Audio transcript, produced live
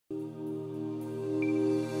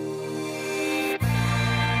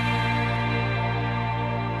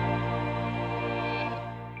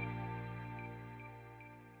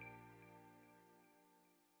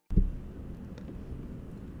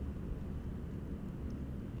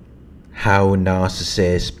How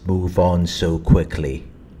narcissists move on so quickly.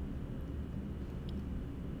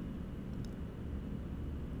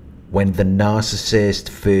 When the narcissist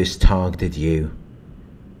first targeted you,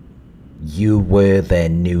 you were their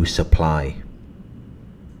new supply.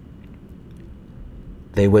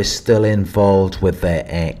 They were still involved with their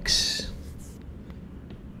ex.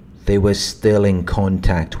 They were still in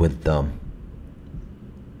contact with them.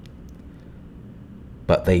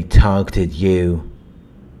 But they targeted you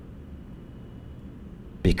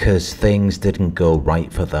because things didn't go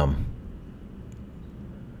right for them.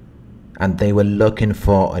 And they were looking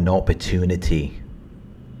for an opportunity.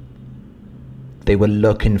 They were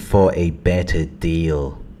looking for a better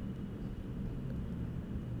deal.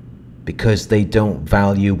 Because they don't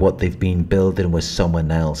value what they've been building with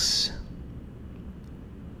someone else.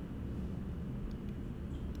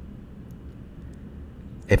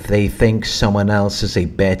 If they think someone else is a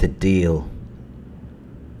better deal,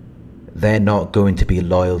 they're not going to be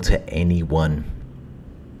loyal to anyone.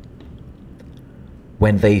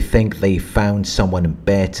 When they think they found someone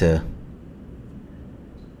better,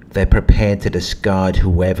 they're prepared to discard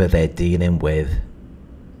whoever they're dealing with.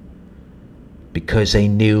 Because a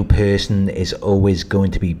new person is always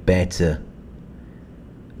going to be better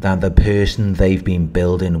than the person they've been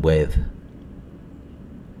building with.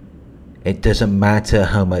 It doesn't matter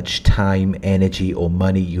how much time, energy, or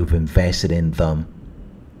money you've invested in them.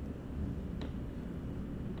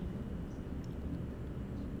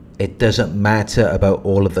 It doesn't matter about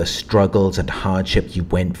all of the struggles and hardship you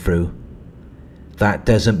went through. That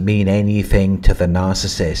doesn't mean anything to the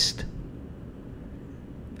narcissist.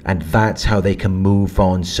 And that's how they can move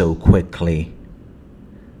on so quickly.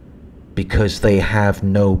 Because they have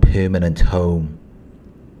no permanent home.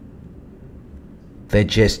 They're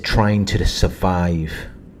just trying to survive.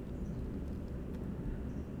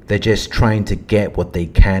 They're just trying to get what they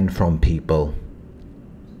can from people.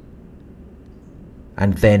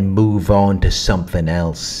 And then move on to something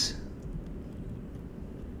else.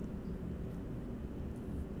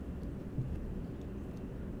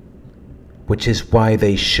 Which is why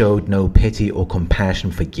they showed no pity or compassion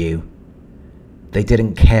for you. They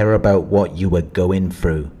didn't care about what you were going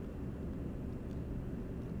through.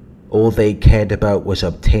 All they cared about was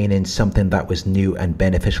obtaining something that was new and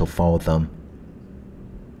beneficial for them.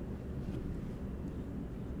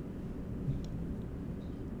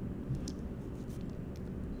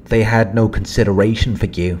 They had no consideration for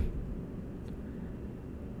you.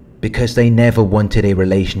 Because they never wanted a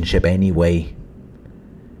relationship anyway.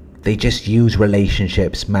 They just use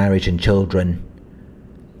relationships, marriage and children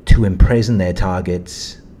to imprison their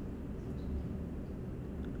targets.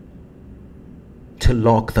 To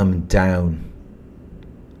lock them down.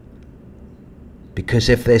 Because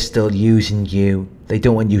if they're still using you, they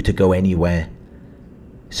don't want you to go anywhere.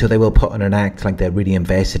 So they will put on an act like they're really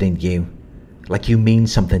invested in you. Like you mean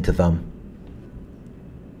something to them.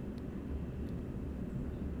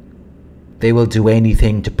 They will do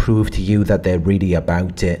anything to prove to you that they're really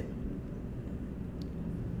about it.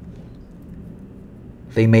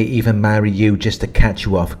 They may even marry you just to catch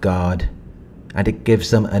you off guard, and it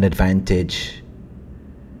gives them an advantage.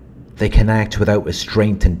 They can act without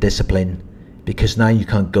restraint and discipline, because now you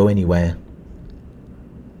can't go anywhere.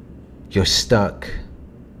 You're stuck.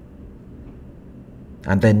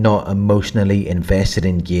 And they're not emotionally invested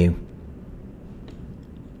in you.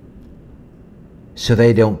 So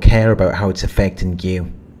they don't care about how it's affecting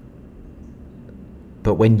you.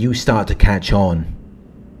 But when you start to catch on,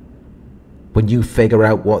 when you figure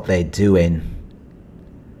out what they're doing,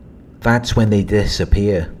 that's when they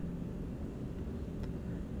disappear.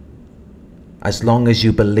 As long as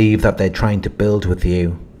you believe that they're trying to build with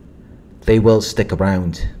you, they will stick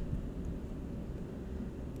around.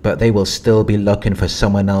 But they will still be looking for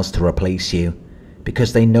someone else to replace you,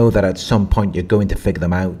 because they know that at some point you're going to figure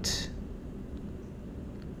them out.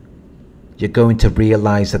 You're going to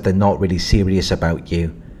realize that they're not really serious about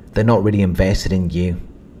you. They're not really invested in you.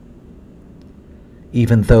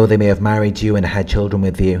 Even though they may have married you and had children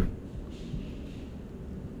with you.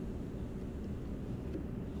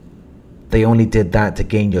 They only did that to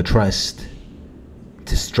gain your trust,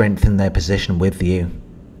 to strengthen their position with you.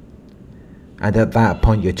 And at that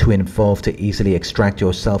point you're too involved to easily extract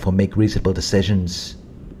yourself or make reasonable decisions.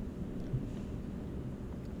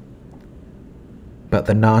 But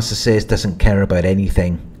the narcissist doesn't care about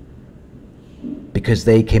anything, because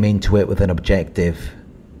they came into it with an objective.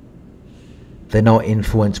 They're not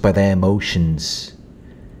influenced by their emotions,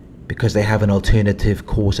 because they have an alternative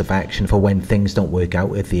course of action for when things don't work out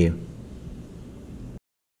with you.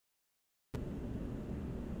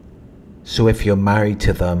 So if you're married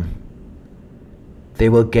to them, They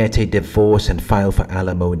will get a divorce and file for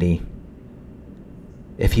alimony.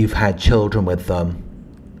 If you've had children with them,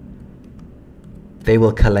 they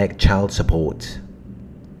will collect child support.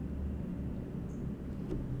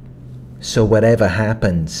 So whatever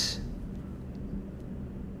happens,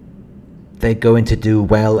 they're going to do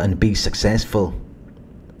well and be successful.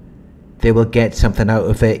 They will get something out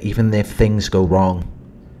of it even if things go wrong,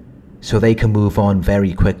 so they can move on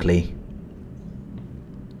very quickly.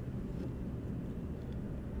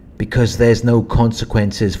 Because there's no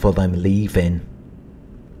consequences for them leaving.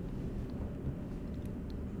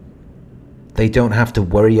 They don't have to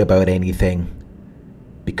worry about anything,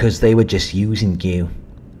 because they were just using you.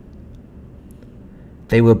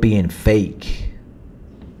 They were being fake.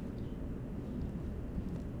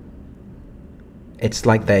 It's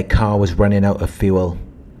like their car was running out of fuel,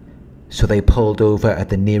 so they pulled over at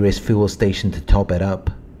the nearest fuel station to top it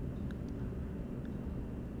up,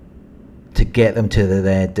 to get them to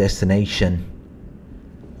their destination.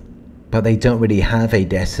 But they don't really have a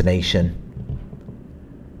destination.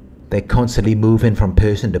 They're constantly moving from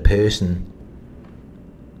person to person.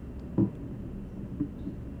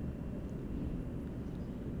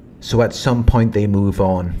 So at some point they move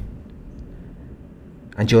on,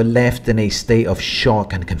 and you're left in a state of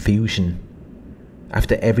shock and confusion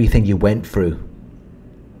after everything you went through,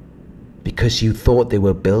 because you thought they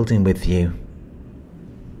were building with you.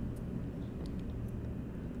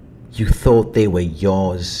 You thought they were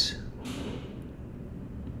yours.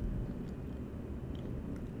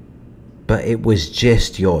 But it was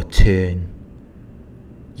just your turn.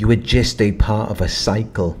 You were just a part of a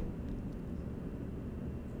cycle.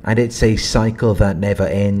 And it's a cycle that never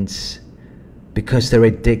ends, because they're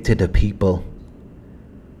addicted to people,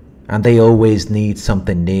 and they always need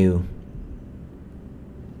something new.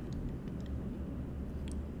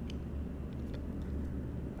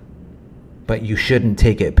 But you shouldn't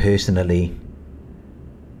take it personally.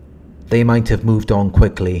 They might have moved on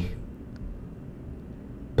quickly,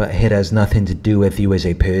 but it has nothing to do with you as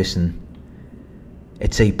a person.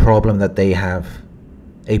 It's a problem that they have,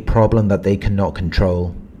 a problem that they cannot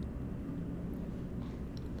control.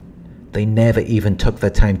 They never even took the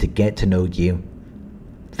time to get to know you.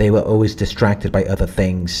 They were always distracted by other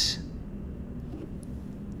things.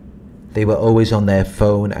 They were always on their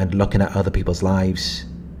phone and looking at other people's lives.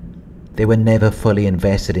 They were never fully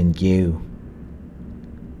invested in you.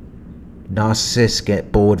 Narcissists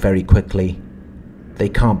get bored very quickly. They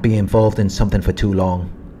can't be involved in something for too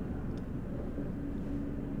long.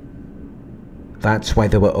 That's why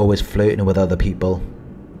they were always flirting with other people.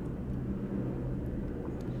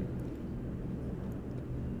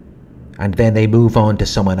 And then they move on to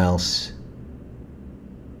someone else.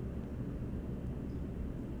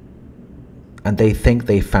 And they think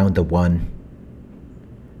they found the one.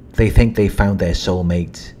 They think they found their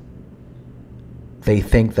soulmate. They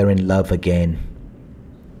think they're in love again.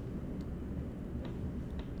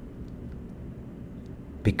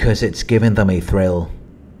 Because it's given them a thrill.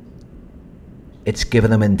 It's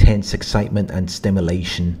given them intense excitement and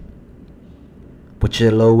stimulation, which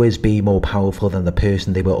will always be more powerful than the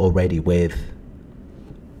person they were already with.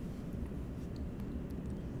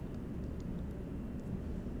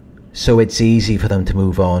 So it's easy for them to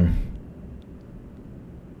move on,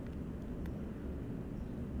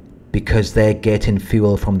 because they're getting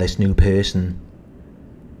fuel from this new person,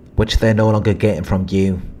 which they're no longer getting from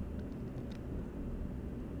you,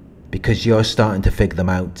 because you're starting to figure them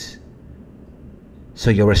out, so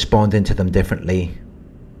you're responding to them differently.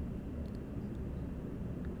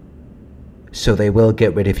 So they will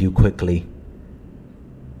get rid of you quickly,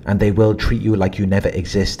 and they will treat you like you never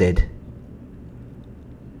existed,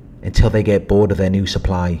 until they get bored of their new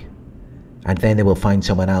supply, and then they will find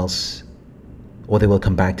someone else, or they will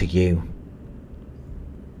come back to you.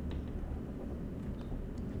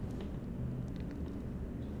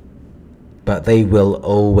 But they will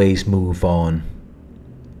always move on,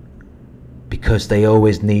 because they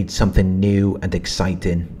always need something new and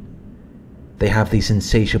exciting. They have these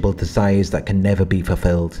insatiable desires that can never be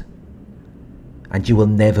fulfilled, and you will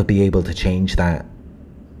never be able to change that.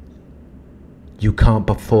 You can't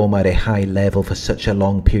perform at a high level for such a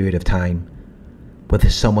long period of time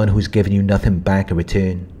with someone who's given you nothing back in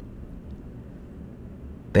return.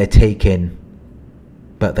 They're taking,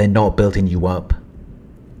 but they're not building you up.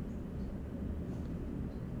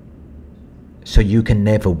 So you can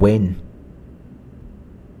never win.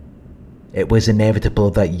 It was inevitable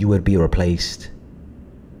that you would be replaced.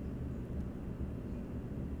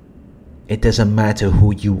 It doesn't matter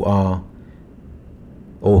who you are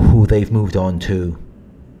or who they've moved on to.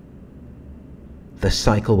 The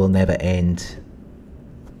cycle will never end.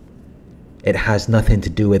 It has nothing to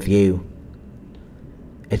do with you.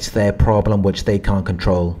 It's their problem which they can't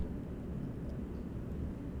control.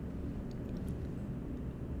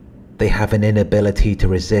 They have an inability to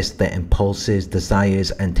resist their impulses, desires,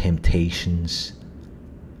 and temptations.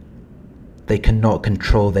 They cannot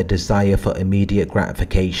control their desire for immediate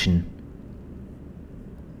gratification.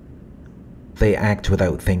 They act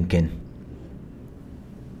without thinking.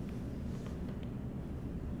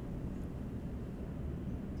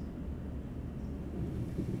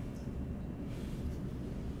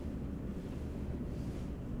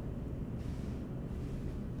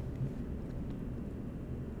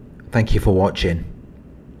 Thank you for watching.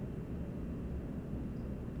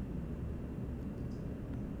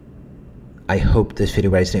 I hope this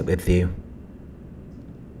video resonated with you.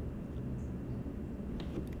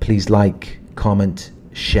 Please like, comment,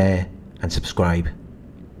 share, and subscribe.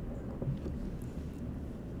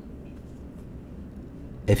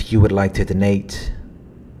 If you would like to donate,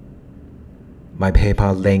 my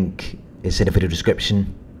PayPal link is in the video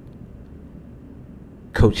description.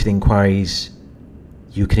 Coaching inquiries,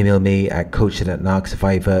 you can email me at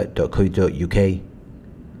coaching@narcsurvivor.co.uk.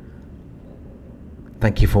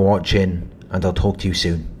 Thank you for watching, and I'll talk to you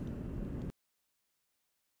soon.